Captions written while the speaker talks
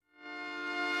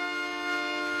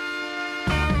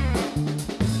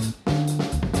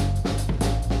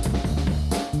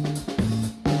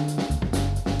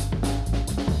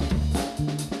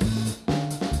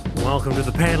Welcome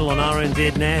to the panel on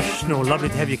RNZ National. Lovely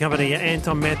to have your company,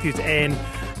 Anton Matthews and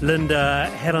Lynda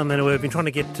Hallinan. We've been trying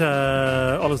to get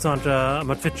Alexandra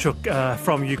Matvichuk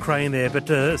from Ukraine there, but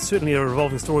certainly a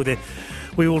revolving story there.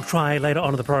 We will try later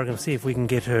on in the program, see if we can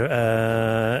get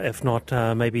her, if not,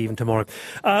 maybe even tomorrow.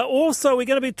 Also, we're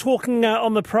going to be talking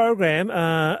on the program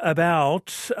about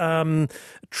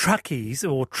truckies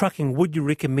or trucking. Would you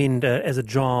recommend as a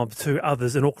job to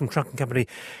others? An Auckland trucking company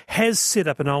has set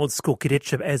up an old school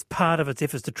cadetship as part of its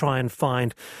efforts to try and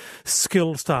find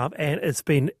skilled staff, and it's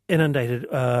been inundated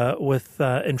with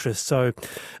interest. So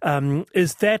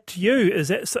is that you? Is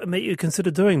that something that you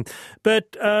consider doing?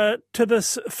 But to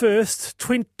this first,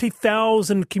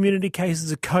 20,000 community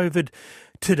cases of COVID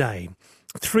today.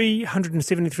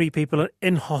 373 people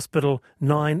in hospital,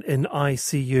 9 in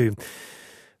ICU.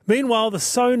 Meanwhile, the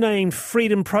so-named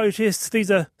freedom protests, these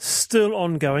are still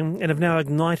ongoing and have now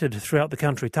ignited throughout the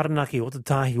country. Taranaki,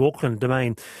 Otatahi, Auckland,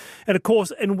 Domain. And of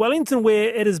course, in Wellington, where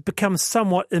it has become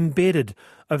somewhat embedded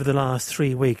over the last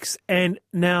 3 weeks. And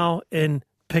now in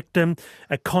Picton,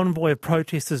 a convoy of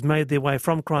protesters made their way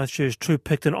from Christchurch to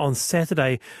Picton on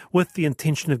Saturday with the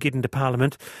intention of getting to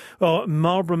Parliament. Well,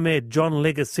 Marlborough Mayor John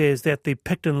Leggett says that the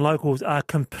Picton locals are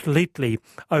completely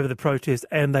over the protest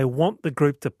and they want the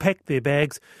group to pack their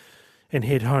bags and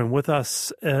head home. With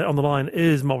us on the line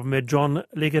is Marlborough Mayor John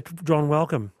Leggett. John,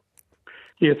 welcome.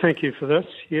 Yeah, thank you for this.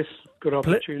 Yes, good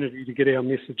opportunity to get our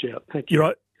message out. Thank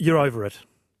you. You're over it.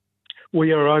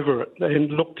 We are over it.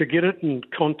 And look, to get it in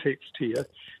context here,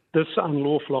 this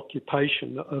unlawful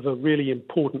occupation of a really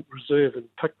important reserve in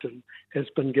Picton has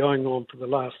been going on for the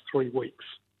last 3 weeks.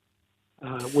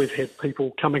 We've had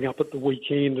people coming up at the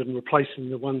weekend and replacing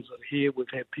the ones that are here.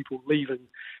 We've had people leaving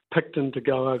Picton to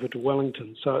go over to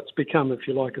Wellington. So it's become, if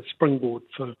you like, a springboard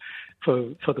for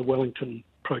the Wellington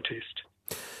protest.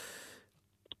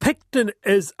 Picton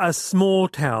is a small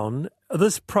town.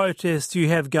 This protest you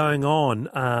have going on,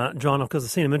 John, because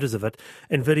I've seen images of it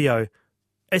in video,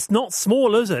 it's not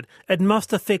small, is it? It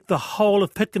must affect the whole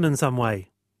of Picton in some way.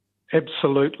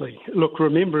 Absolutely. Look,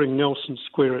 remembering Nelson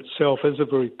Square itself is a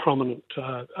very prominent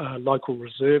local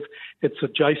reserve. It's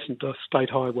adjacent to State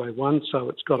Highway 1, so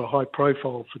it's got a high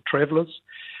profile for travellers,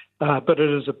 but it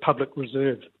is a public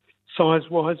reserve.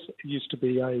 Size-wise, it used to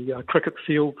be a cricket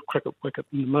field, cricket wicket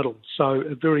in the middle, so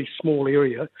a very small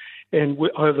area. And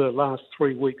over the last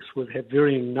 3 weeks, we've had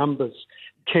varying numbers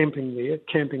camping there,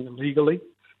 camping illegally.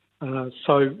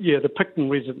 The Picton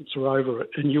residents are over it.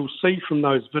 And you'll see from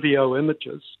those video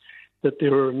images that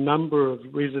there are a number of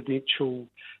residential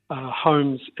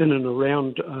homes in and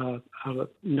around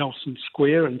Nelson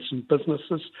Square and some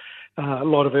businesses. A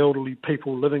lot of elderly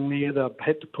people living there. They've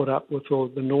had to put up with all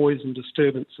the noise and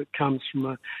disturbance that comes from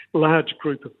a large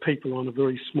group of people on a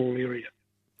very small area.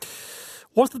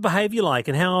 What's the behaviour like,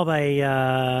 and how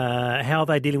are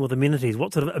they dealing with amenities?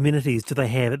 What sort of amenities do they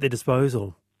have at their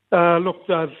disposal? Look,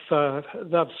 they've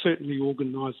certainly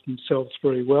organised themselves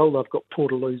very well. They've got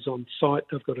portaloos on site.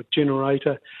 They've got a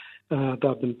generator. They've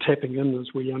been tapping in,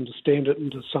 as we understand it,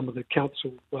 into some of the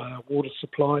council water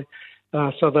supply.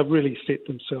 So they've really set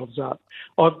themselves up.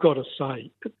 I've got to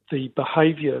say, the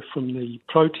behaviour from the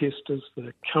protesters that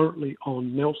are currently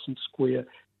on Nelson Square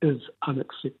is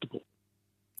unacceptable.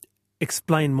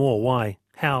 Explain more. Why?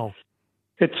 How?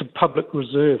 It's a public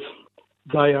reserve.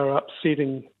 They are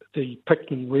upsetting the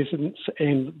Picton residents,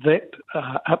 and that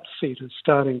upset is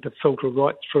starting to filter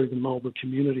right through the Marlborough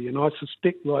community, and I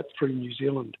suspect right through New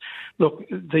Zealand. Look,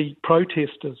 the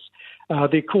protesters,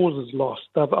 their cause is lost.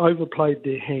 They've overplayed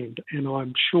their hand, and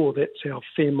I'm sure that's how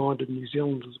fair-minded New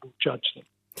Zealanders will judge them.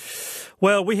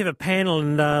 Well, we have a panel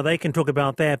and they can talk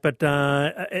about that, but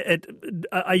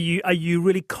are you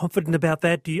really confident about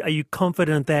that? Are you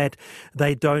confident that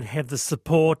they don't have the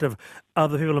support of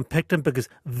other people in Picton? Because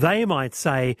they might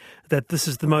say that this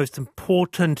is the most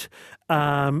important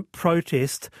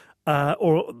protest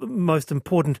or the most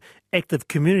important active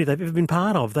community they've ever been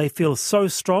part of. They feel so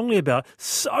strongly,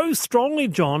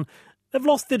 John, they've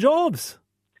lost their jobs.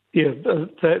 Yeah,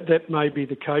 that may be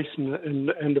the case,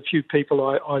 and a few people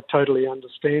I totally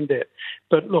understand that.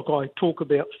 But look, I talk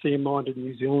about fair-minded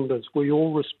New Zealanders. We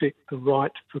all respect the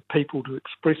right for people to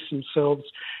express themselves,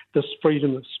 this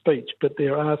freedom of speech, but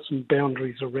there are some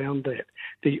boundaries around that.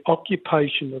 The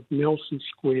occupation of Nelson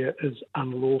Square is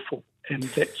unlawful, and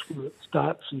that's where it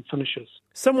starts and finishes.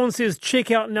 Someone says, check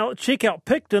out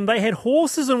Picton. They had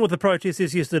horses in with the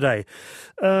protesters yesterday.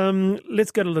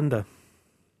 Let's go to Lynda.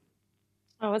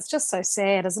 Oh, it's just so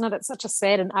sad, isn't it? It's such a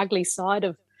sad and ugly side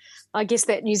of, I guess,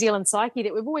 that New Zealand psyche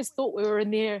that we've always thought we were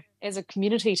in there as a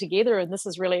community together, and this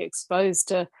is really exposed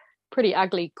to pretty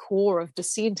ugly core of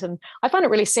dissent. And I find it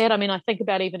really sad. I mean, I think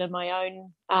about even in my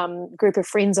own group of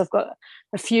friends, I've got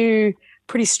a few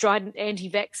pretty strident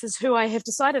anti-vaxxers who I have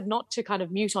decided not to kind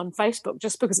of mute on Facebook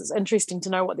just because it's interesting to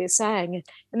know what they're saying.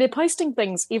 And they're posting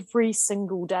things every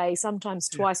single day, sometimes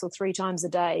twice or three times a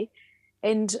day,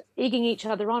 and egging each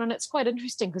other on. And it's quite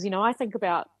interesting because, I think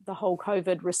about the whole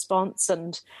COVID response,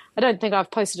 and I don't think I've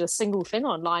posted a single thing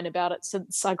online about it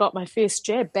since I got my first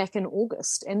jab back in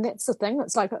August. And that's the thing.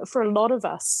 It's like for a lot of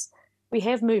us, we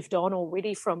have moved on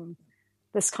already from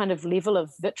this kind of level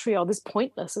of vitriol. This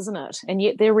pointless, isn't it? And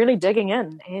yet they're really digging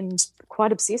in and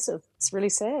quite obsessive. It's really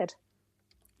sad.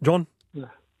 John? Yeah.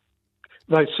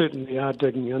 They certainly are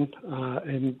digging in,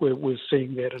 and we're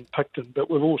seeing that in Picton, but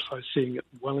we're also seeing it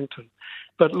in Wellington.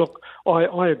 But look,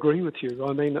 I agree with you.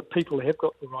 I mean, that people have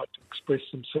got the right to express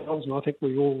themselves, and I think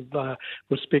we all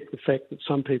respect the fact that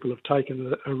some people have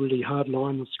taken a really hard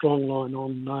line, a strong line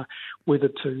on whether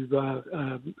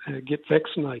to get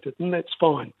vaccinated, and that's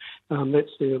fine.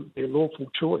 That's their lawful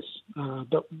choice.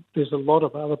 But there's a lot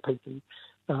of other people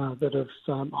that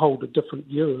have hold a different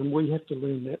view, and we have to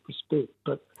learn that respect.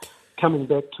 But coming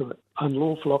back to it,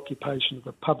 unlawful occupation of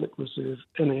a public reserve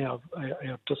in our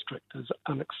district is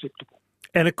unacceptable.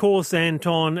 And of course,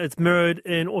 Anton, it's mirrored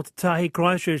in Otatahi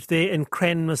Christchurch there in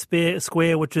Cranmer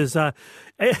Square, which is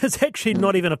it's actually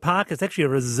not even a park, it's actually a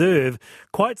reserve,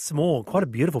 quite small, quite a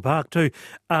beautiful park too,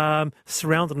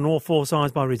 surrounded on all four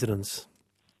sides by residents.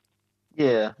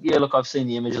 Yeah, look, I've seen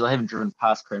the images. I haven't driven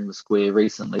past Cranmer Square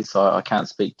recently, so I can't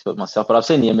speak to it myself, but I've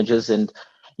seen the images, and,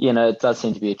 it does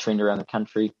seem to be a trend around the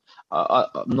country. I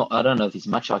don't know if there's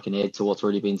much I can add to what's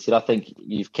already been said. I think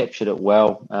you've captured it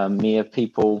well. Mayor,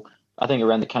 people, I think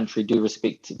around the country do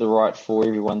respect the right for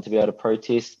everyone to be able to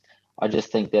protest. I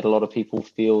just think that a lot of people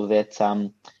feel that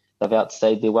they've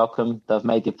outstayed their welcome, they've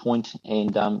made their point,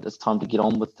 and it's time to get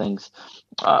on with things.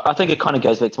 I think it kind of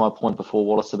goes back to my point before,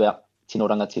 Wallace, about tino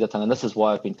rangatiratanga, and this is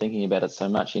why I've been thinking about it so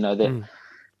much.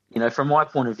 From my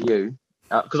point of view,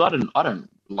 because I don't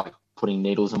like putting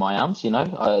needles in my arms.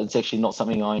 It's actually not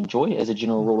something I enjoy as a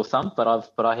general rule of thumb. But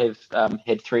I have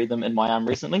had 3 of them in my arm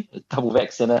recently, a double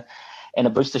vax and a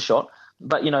booster shot.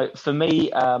 But for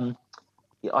me, I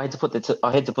had to put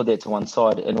that to one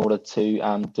side in order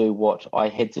to do what I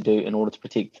had to do in order to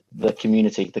protect the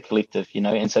community, the collective.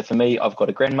 And so for me, I've got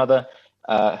a grandmother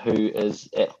who is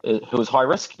high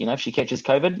risk. If she catches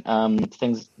COVID,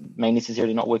 things may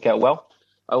necessarily not work out well.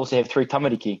 I also have 3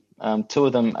 tamariki. 2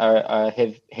 of them have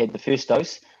had the first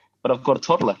dose, but I've got a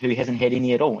toddler who hasn't had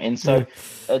any at all. And so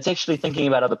it's actually thinking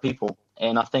about other people.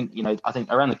 And I think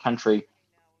around the country,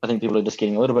 I think people are just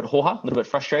getting a little bit hoha, a little bit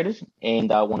frustrated, and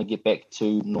want to get back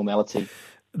to normality.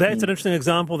 That's an interesting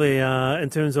example there in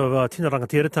terms of tino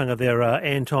rangatiratanga there,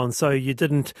 Anton. So you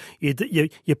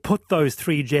put those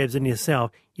 3 jabs in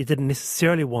yourself. You didn't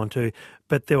necessarily want to,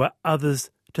 but there were others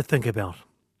to think about.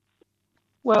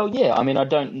 Well, yeah, I mean, I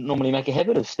don't normally make a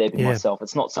habit of stabbing myself.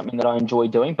 It's not something that I enjoy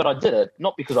doing, but I did it,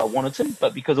 not because I wanted to,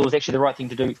 but because it was actually the right thing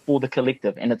to do for the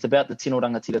collective. And it's about the tino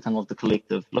rangatiratanga of the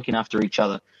collective, looking after each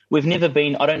other. We've never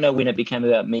been, I don't know when it became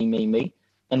about me, me, me.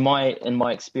 In my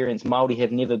experience, Māori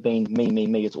have never been me, me,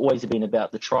 me. It's always been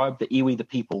about the tribe, the iwi, the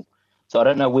people. So I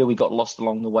don't know where we got lost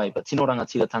along the way, but tino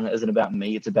rangatiratanga isn't about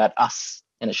me, it's about us.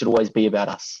 And it should always be about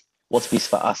us. What's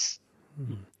best for us.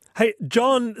 Hey,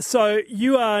 John, so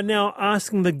you are now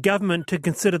asking the government to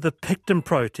consider the Picton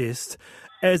protest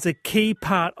as a key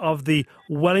part of the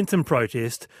Wellington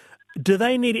protest. Do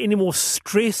they need any more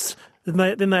stress than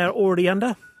they are already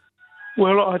under?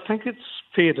 Well, I think it's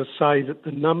fair to say that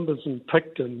the numbers in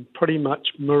Picton pretty much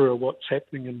mirror what's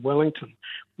happening in Wellington.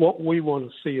 What we want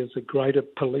to see is a greater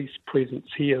police presence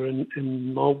here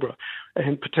in Marlborough,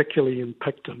 and particularly in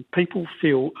Picton. People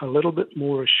feel a little bit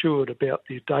more assured about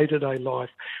their day-to-day life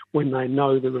when they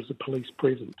know there is a police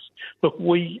presence. Look,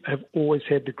 we have always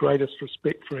had the greatest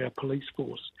respect for our police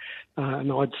force,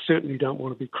 and I certainly don't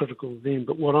want to be critical of them,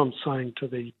 but what I'm saying to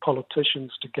the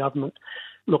politicians, to government,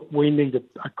 look, we need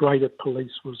a greater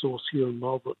police resource here in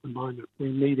Marlborough at the moment.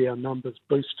 We need our numbers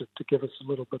boosted to give us a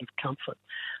little bit of comfort.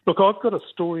 Look, I've got a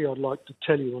story I'd like to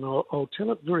tell you, and I'll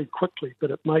tell it very quickly, but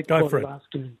it made quite a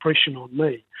lasting impression on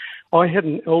me. I had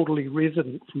an elderly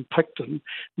resident from Picton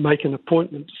make an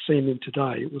appointment to see me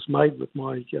today. It was made with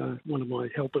one of my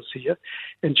helpers here,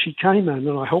 and she came in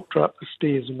and I helped her up the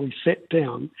stairs and we sat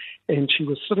down, and she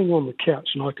was sitting on the couch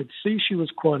and I could see she was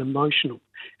quite emotional.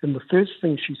 And the first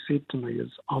thing she said to me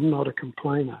is, I'm not a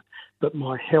complainer, but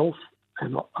my health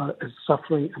is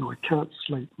suffering and I can't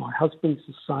sleep. My husband's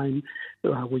the same.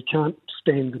 We can't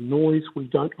stand the noise. We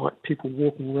don't like people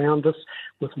walking around us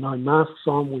with no masks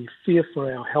on. We fear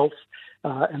for our health.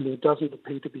 and there doesn't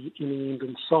appear to be any end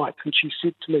in sight. And she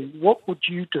said to me, what would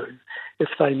you do if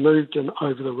they moved in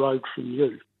over the road from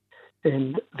you?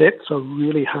 And that's a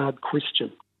really hard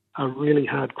question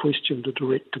to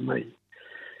direct to me.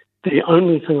 The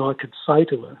only thing I could say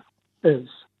to her is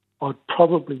I'd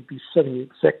probably be sitting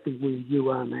exactly where you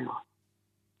are now.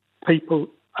 People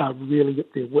are really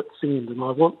at their wits' end, and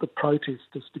I want the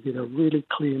protesters to get a really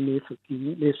clear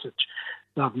message.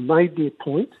 They've made their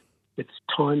point. It's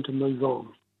time to move on.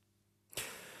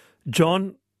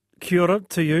 John, kia ora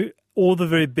to you. All the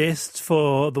very best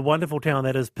for the wonderful town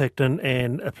that is Picton,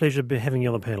 and a pleasure having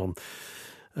you on the panel.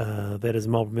 That is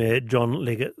Mob Mayor John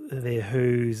Leggett there,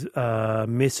 whose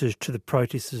message to the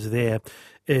protesters there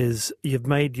is, you've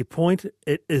made your point,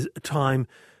 it is time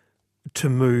to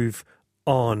move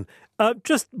on.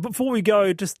 Just before we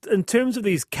go, just in terms of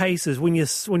these cases, when you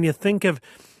think of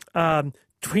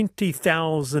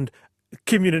 20,000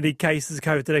 community cases of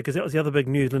COVID today, because that was the other big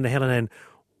news, Lynda Hallinan,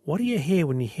 what do you hear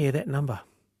when you hear that number?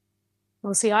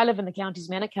 Well, see, I live in the county's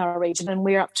Manukau region, and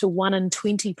we're up to 1 in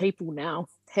 20 people now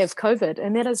have COVID.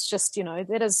 And that is just,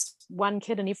 that is one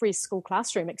kid in every school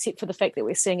classroom, except for the fact that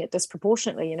we're seeing it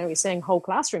disproportionately. We're seeing whole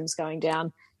classrooms going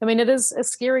down. I mean, it is a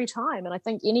scary time. And I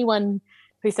think anyone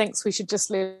who thinks we should just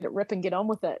let it rip and get on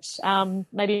with it,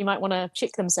 maybe you might want to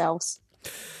check themselves.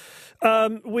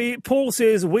 Paul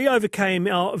says, we overcame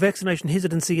our vaccination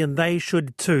hesitancy and they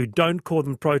should too. Don't call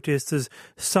them protesters.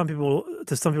 To some people,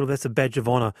 that's a badge of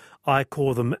honour. I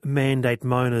call them mandate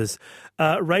moaners.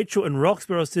 Rachel in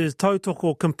Roxborough says,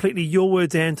 tautoko completely your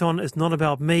words, Anton. It's not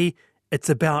about me.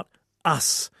 It's about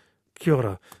us. Kia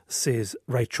ora, says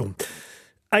Rachel.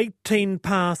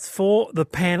 4:18, the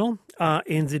panel,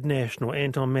 NZ National,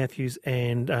 Anton Matthews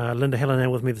and Lynda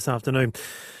Hallinan with me this afternoon.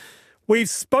 We've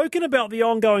spoken about the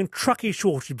ongoing truckie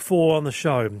shortage before on the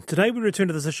show. Today we return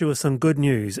to this issue with some good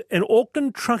news. An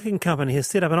Auckland trucking company has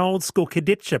set up an old-school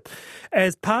cadetship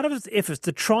as part of its efforts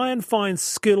to try and find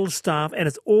skilled staff, and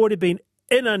it's already been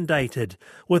inundated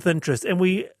with interest. And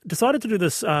we decided to do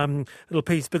this little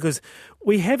piece because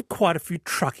we have quite a few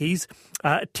truckies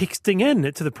texting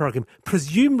in to the program,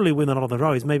 presumably when they're not on the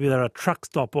roads. Maybe they're at a truck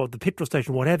stop or the petrol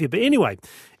station, what have you. But anyway,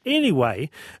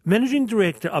 Managing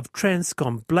Director of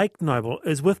Transcom, Blake Noble,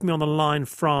 is with me on the line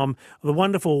from the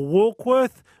wonderful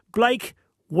Warkworth. Blake,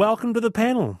 welcome to the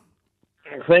panel.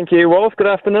 Thank you, Wolf. Good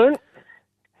afternoon.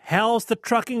 How's the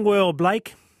trucking world,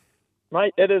 Blake?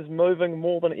 Mate, it is moving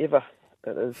more than ever.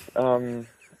 It is.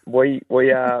 We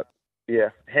are,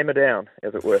 hammer down,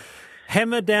 as it were.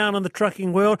 Hammer down on the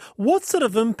trucking world. What sort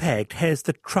of impact has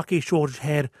the truckie shortage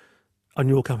had on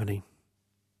your company?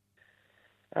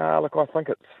 Look, I think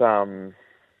it's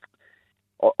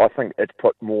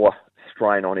put more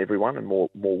strain on everyone and more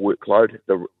workload.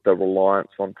 The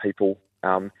reliance on people,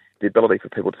 the ability for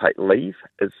people to take leave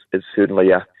is certainly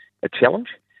a challenge,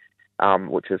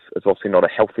 which is obviously not a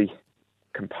healthy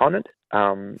component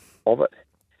of it.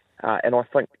 And I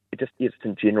think just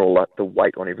in general, like, the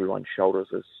weight on everyone's shoulders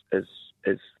is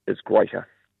greater.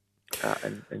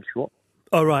 In short.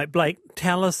 All right, Blake,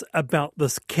 tell us about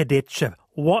this cadetship.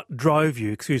 What drove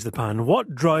you, excuse the pun,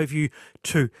 what drove you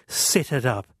to set it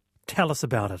up? Tell us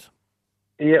about it.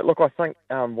 Yeah, look, I think,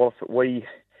 we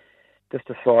just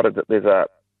decided that there's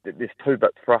two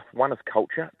bits for us. One is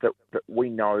culture, that we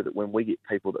know that when we get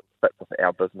people that fit with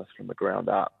our business from the ground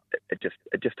up, it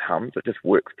just hums, it just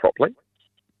works properly.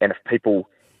 And if people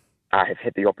have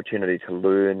had the opportunity to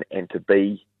learn and to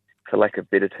be, for lack of a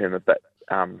better term, a bit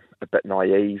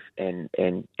naive and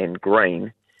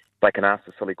green, they can ask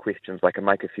the silly questions, they can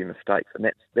make a few mistakes, and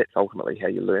that's ultimately how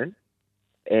you learn.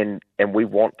 And we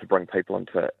want to bring people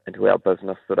into our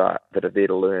business that are there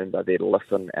to learn, they're there to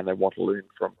listen, and they want to learn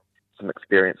from some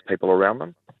experienced people around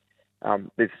them. I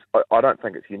don't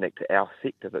think it's unique to our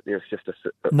sector that there's just a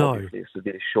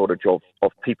severe shortage of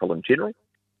people in general.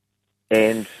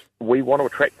 And we want to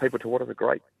attract people to what is a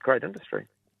great industry.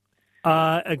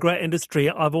 A great industry.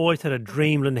 I've always had a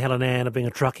dream, Lynda Hallinan, of being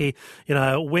a truckie.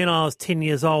 When I was 10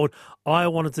 years old, I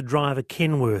wanted to drive a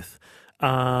Kenworth.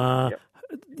 Honk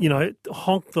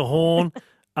the horn.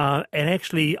 And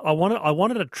actually, I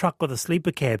wanted a truck with a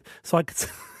sleeper cab, so I could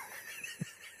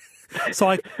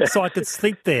so I could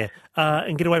sleep there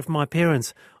and get away from my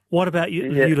parents. What about you,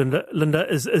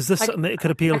 Lynda? Is this something that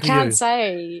could appeal to you?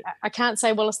 I can't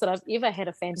say, Willis, that I've ever had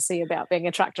a fantasy about being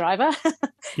a truck driver.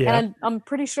 Yeah. And I'm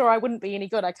pretty sure I wouldn't be any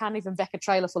good. I can't even back a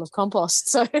trailer full of compost.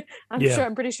 So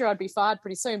I'm pretty sure I'd be fired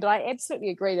pretty soon. But I absolutely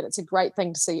agree that it's a great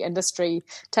thing to see industry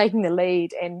taking the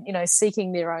lead and,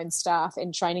 seeking their own staff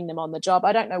and training them on the job.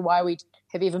 I don't know why we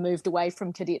have ever moved away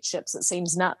from cadetships. It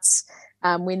seems nuts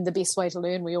when the best way to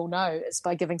learn, we all know, is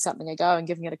by giving something a go and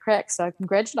giving it a crack. So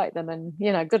congratulate them and,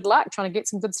 good luck trying to get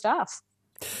some good staff.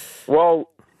 Well,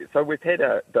 so we've had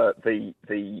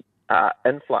the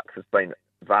influx has been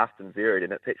vast and varied,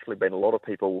 and it's actually been a lot of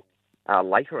people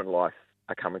later in life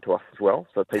are coming to us as well.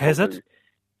 So people who,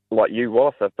 like you,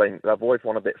 Wallace, they've always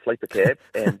wanted that sleeper cab,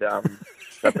 and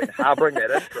they've been harbouring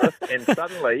that interest, and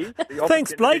suddenly the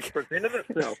opportunity presented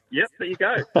itself. Yep, there you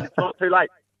go. It's not too late.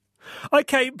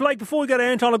 Okay, Blake, before we go to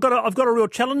Anton, I've got a real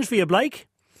challenge for you, Blake.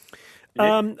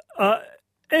 Yes.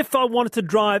 If I wanted to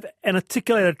drive an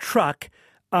articulated truck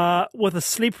with a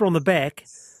sleeper on the back,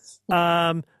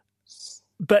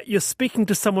 but you're speaking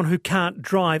to someone who can't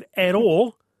drive at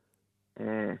all.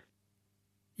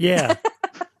 Yeah.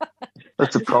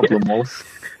 That's a problem, Wallace.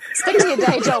 Stick to your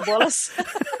day job, Wallace.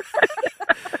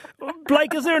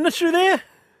 Blake, is there an issue there?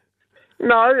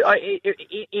 No,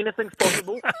 anything's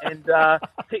possible, and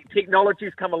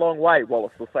technology's come a long way,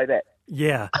 Wallace, we'll say that.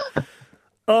 Yeah.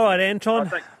 All right,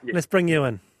 Anton, let's bring you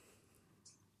in.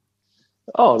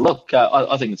 Oh, look,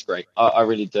 I think it's great. I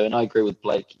really do, and I agree with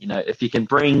Blake. If you can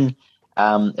bring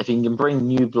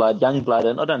new blood, young blood,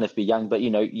 and I don't have to be young, but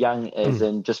young as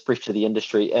in just fresh to the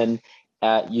industry, and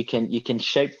you can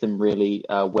shape them really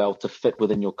well to fit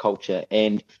within your culture.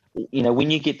 And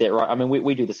when you get that right, I mean,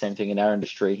 we do the same thing in our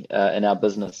industry, in our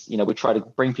business. We try to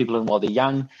bring people in while they're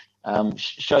young,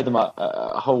 show them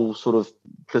a whole sort of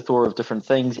plethora of different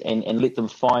things, and let them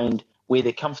find where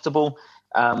they're comfortable.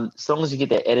 As long as you get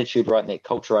that attitude right and that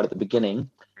culture right at the beginning,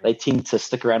 they tend to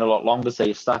stick around a lot longer. So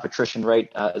your staff attrition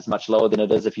rate is much lower than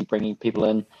it is if you're bringing people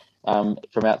in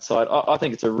from outside. I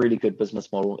think it's a really good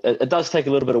business model. It does take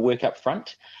a little bit of work up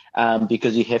front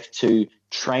because you have to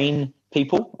train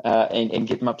people and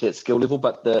get them up to that skill level.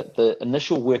 But the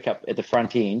initial work up at the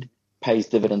front end pays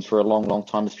dividends for a long, long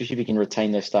time, especially if you can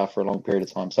retain their staff for a long period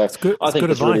of time. So I think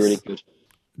it's really, really good.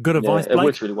 Good advice, Blake. It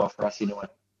works really well for us anyway.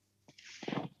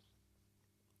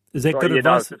 Is that good advice?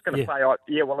 I was just going to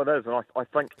say, well, it is. And I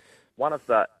think one of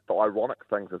the ironic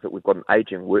things is that we've got an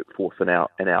ageing workforce in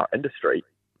our industry.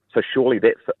 So surely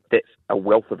that's a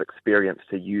wealth of experience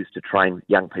to use to train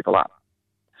young people up.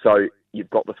 So you've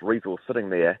got this resource sitting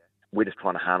there. We're just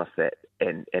trying to harness that,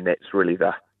 and that's really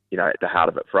at the heart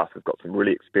of it for us. We've got some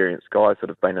really experienced guys that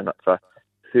have been in it for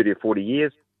 30 or 40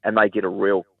 years, and they get a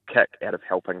real kick out of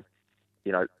helping,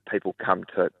 people come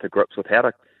to grips with how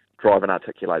to drive an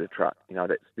articulated truck.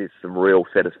 There's some real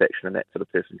satisfaction in that sort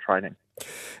of person training.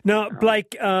 Now,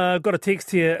 Blake, got a text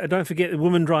here. Don't forget the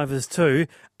women drivers too.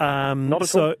 Not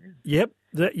at all. Yep,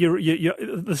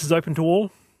 this is open to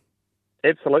all.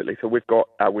 Absolutely. So we've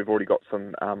already got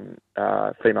some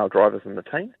female drivers in the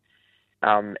team,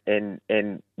 and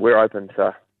we're open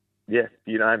to, you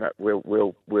name it.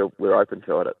 We're open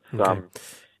to it. It's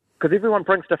because everyone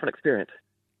brings different experience.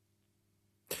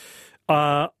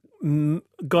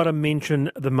 Got to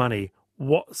mention the money.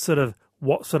 What sort of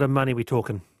money are we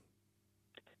talking?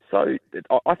 So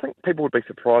I think people would be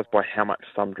surprised by how much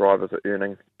some drivers are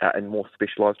earning in more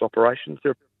specialised operations.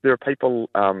 There are people,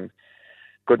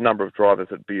 good number of drivers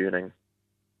that would be earning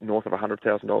north of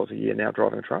 $100,000 a year now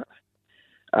driving trucks.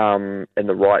 In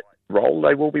the right role,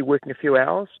 they will be working a few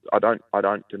hours. I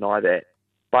don't deny that.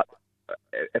 But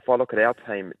if I look at our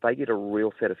team, they get a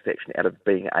real satisfaction out of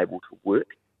being able to work.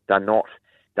 They're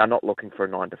not looking for a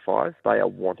 9 to 5. They are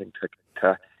wanting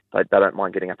to they don't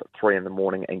mind getting up at 3 a.m.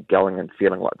 and going and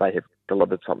feeling like they have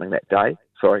delivered something that day.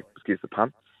 Sorry, excuse the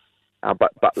pun.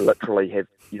 But literally have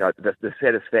the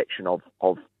satisfaction of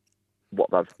what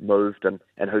they've moved and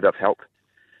who they've helped.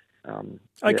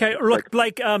 Okay, look,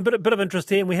 Blake, bit of interest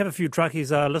here, and we have a few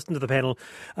truckies listening to the panel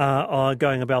are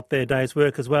going about their day's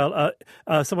work as well.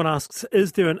 Someone asks,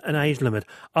 is there an age limit?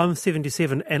 I'm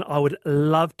 77 and I would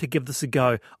love to give this a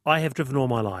go. I have driven all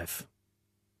my life.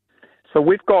 So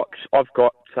I've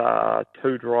got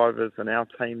 2 drivers in our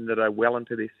team that are well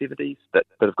into their 70s that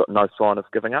have got no sign of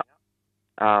giving up.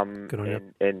 Good on you.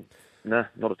 And no,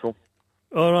 not at all.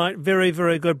 All right, very,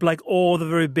 very good, Blake. All the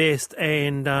very best,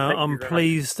 and I'm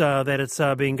pleased that it's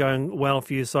been going well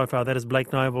for you so far. That is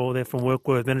Blake Noble there from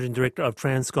Workworth, Managing Director of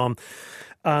Transcom.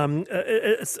 I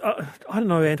don't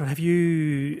know, Anton, have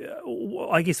you...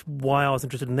 I guess why I was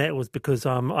interested in that was because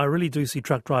I really do see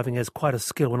truck driving as quite a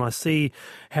skill. When I see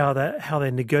how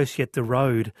they negotiate the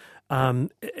road,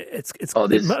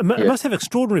 it must have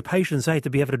extraordinary patience, to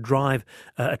be able to drive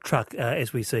a truck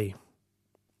as we see.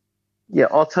 Yeah,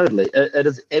 totally. It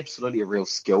is absolutely a real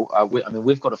skill.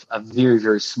 We've got a very,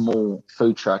 very small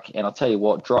food truck, and I'll tell you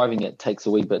what, driving it takes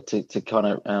a wee bit to kind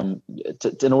of,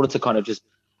 in order to kind of just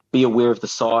be aware of the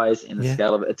size and the Yeah.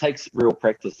 scale of it. It takes real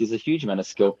practice. There's a huge amount of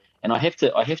skill, and I have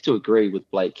to agree with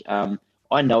Blake.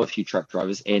 I know a few truck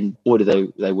drivers, and boy,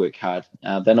 do they work hard.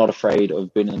 They're not afraid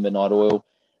of burning the midnight oil.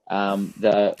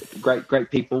 They're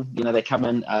great people. They come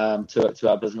in to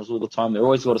our business all the time. They're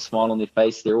always got a smile on their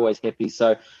face. They're always happy.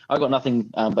 So I got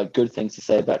nothing but good things to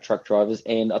say about truck drivers.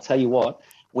 And I'll tell you what,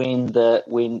 when they're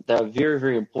a very,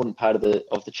 very important part of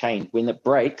the chain, when it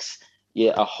breaks,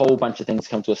 a whole bunch of things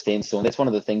come to a standstill. And that's one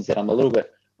of the things that I'm a little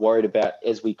bit worried about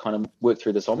as we kind of work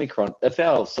through this Omicron. If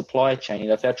our supply chain,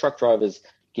 if our truck drivers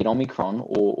get Omicron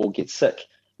or get sick,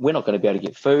 we're not going to be able to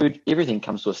get food. Everything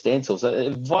comes to a standstill. So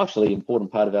it's a vitally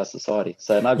important part of our society.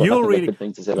 So I've got nothing but good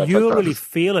things to say about truck You'll drivers. really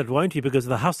feel it, won't you? Because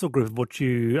the Hustle Group, which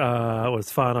you was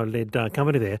Whānau-led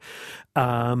company there,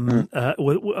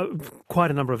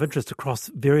 quite a number of interest across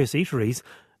various eateries.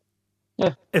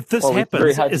 Yeah. If this it's happens,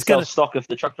 very hard it's to sell going stock if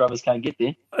the truck drivers can't get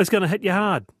there. It's going to hit you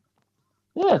hard.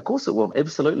 Yeah, of course it will.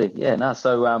 Absolutely. Yeah. No.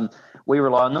 So we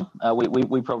rely on them.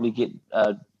 We probably get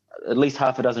at least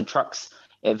half a dozen trucks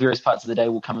at various parts of the day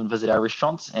will come and visit our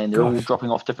restaurants, and they're all dropping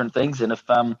off different things. And if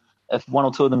one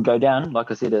or two of them go down,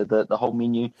 like I said, the whole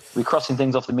menu, we're crossing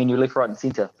things off the menu left, right, and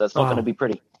centre. So it's not going to be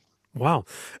pretty. Wow.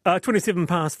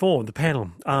 4:27, the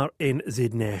panel,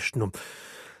 RNZ National.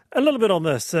 A little bit on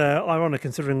this, ironic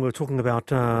considering we're talking about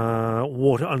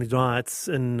water-only diets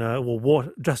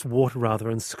just water rather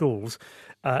in schools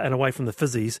and away from the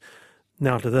fizzies.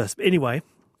 Now to this. But anyway,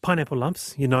 pineapple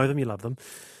lumps, you know them, you love them.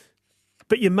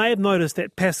 But you may have noticed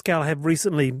that Pascal have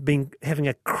recently been having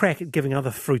a crack at giving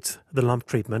other fruits the lump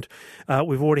treatment.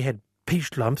 We've already had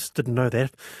peach lumps, didn't know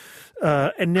that.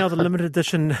 And now the limited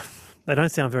edition... They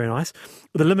don't sound very nice.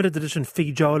 The limited edition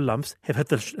feijoa lumps have hit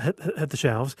the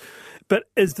shelves. But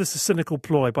is this a cynical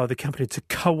ploy by the company to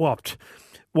co-opt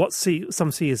what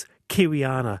some see as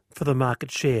Kiwiana for the market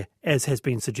share, as has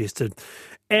been suggested?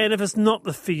 And if it's not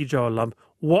the feijoa lump,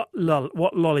 what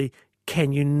lolly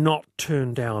can you not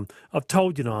turn down? I've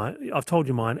told you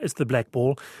mine. It's the black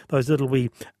ball. Those little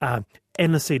wee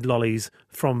aniseed lollies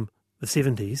from the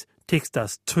 70s. Text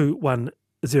us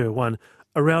 2101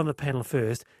 around the panel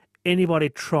first. Anybody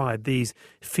tried these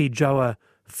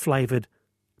feijoa-flavoured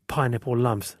pineapple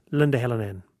lumps? Lynda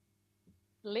Hallinan.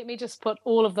 Let me just put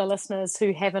all of the listeners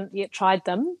who haven't yet tried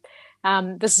them.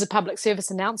 This is a public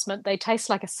service announcement. They taste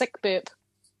like a sick burp.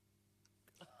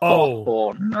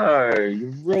 Oh no!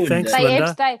 You ruined Thanks, it.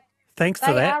 Lynda. Thanks for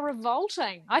that. They are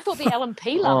revolting. I thought the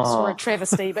L&P lumps were a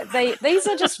travesty, but these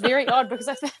are just very odd because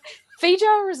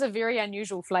feijoa is a very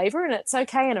unusual flavour, and it's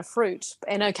okay in a fruit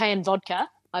and okay in vodka,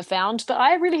 I found, but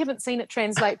I really haven't seen it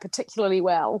translate particularly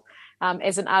well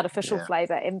as an artificial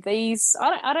flavour. And these,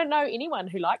 I don't know anyone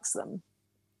who likes them.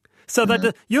 So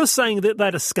you're saying that they're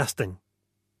disgusting?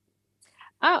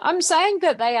 I'm saying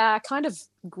that they are kind of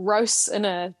gross in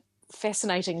a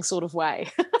fascinating sort of way.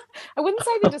 I wouldn't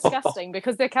say they're disgusting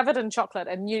because they're covered in chocolate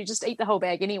and you just eat the whole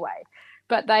bag anyway.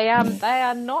 But they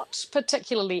are not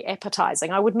particularly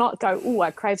appetizing. I would not go, oh,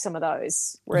 I crave some of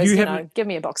those. Whereas, give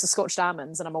me a box of scorched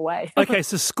almonds and I'm away. Okay,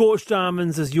 so scorched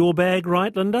almonds is your bag,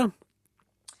 right, Lynda?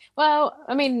 Well,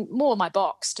 I mean, more my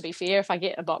box, to be fair. If I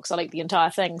get a box, I'll eat the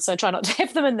entire thing. So try not to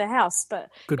have them in the house. But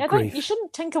I think you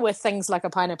shouldn't tinker with things like a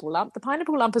pineapple lump. The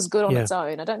pineapple lump is good on its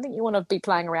own. I don't think you want to be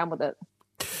playing around with it.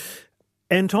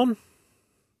 Anton?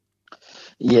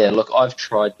 Yeah, look, I've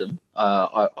tried them.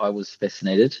 I was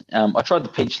fascinated. I tried the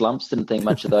peach lumps, didn't think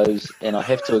much of those, and I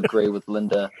have to agree with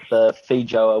Lynda. The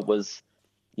feijoa was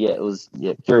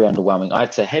very underwhelming. I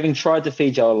had to, having tried the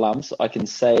feijoa lumps, I can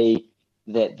say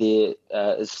that there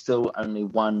is still only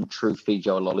one true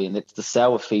feijoa lolly, and that's the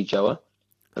sour feijoa,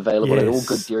 available at all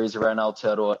good dairies around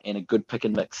Aotearoa and a good pick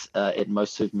and mix at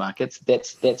most supermarkets.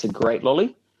 That's a great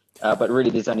lolly. But really,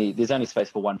 there's only space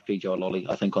for one feijoa lolly,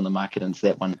 I think, on the market, and it's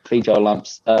that one. Feijoa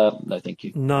lumps, no, thank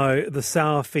you. No, the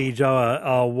sour feijoa.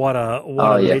 Oh, what a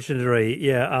legendary.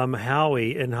 Yeah,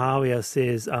 Howie in Hawea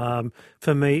says,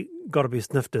 for me, got to be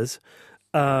snifters.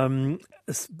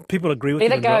 People agree with you.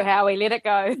 Let it go, Howie. Let it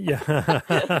go. Yeah,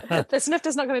 the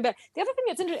snifter's not going to be bad. The other thing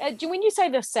that's interesting, when you say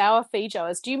the sour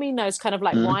feijoas, do you mean those kind of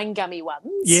like wine gummy ones?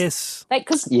 Yes.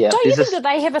 Because don't you think that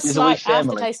they have a slight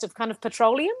aftertaste of kind of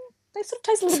petroleum? They sort of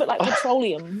taste a little bit like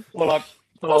petroleum. Well,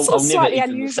 I'll never eat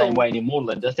them the same way anymore,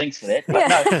 Lynda. Thanks for that. But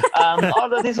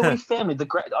no, there's a wee family.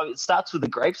 It starts with the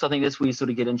grapes. I think that's where you sort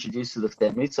of get introduced to the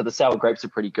family. So the sour grapes are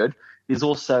pretty good. There's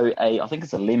also I think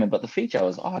it's a lemon, but the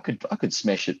feijoas, I could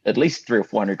smash it, at least 300 or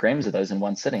 400 grams of those in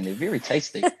one sitting. They're very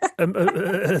tasty.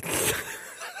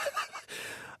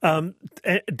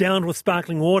 Down with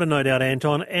sparkling water, no doubt,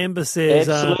 Anton. Amber says,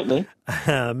 Absolutely.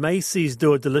 Macy's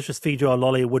do a delicious feijoa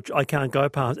lolly, which I can't go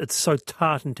past. It's so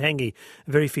tart and tangy,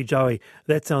 very feijoa.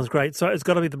 That sounds great. So it's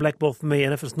got to be the black ball for me.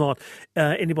 And if it's not,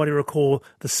 anybody recall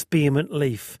the spearmint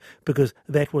leaf? Because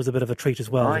that was a bit of a treat as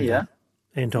well. Oh, yeah.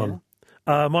 Anton.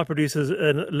 Yeah. My producers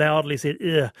loudly said,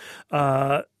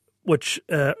 which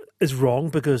is wrong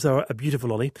because they're a beautiful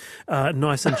lolly,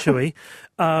 nice and chewy.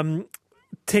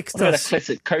 Text What about us. a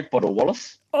classic Coke bottle,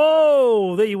 Wallace?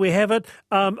 Oh, there we have it.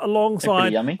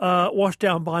 Alongside, yummy. washed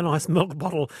down by a nice milk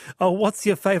bottle. What's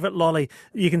your favourite lolly?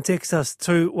 You can text us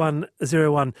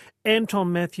 2101.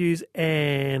 Anton Matthews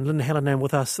and Lynda Hallinan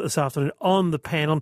with us this afternoon on the panel.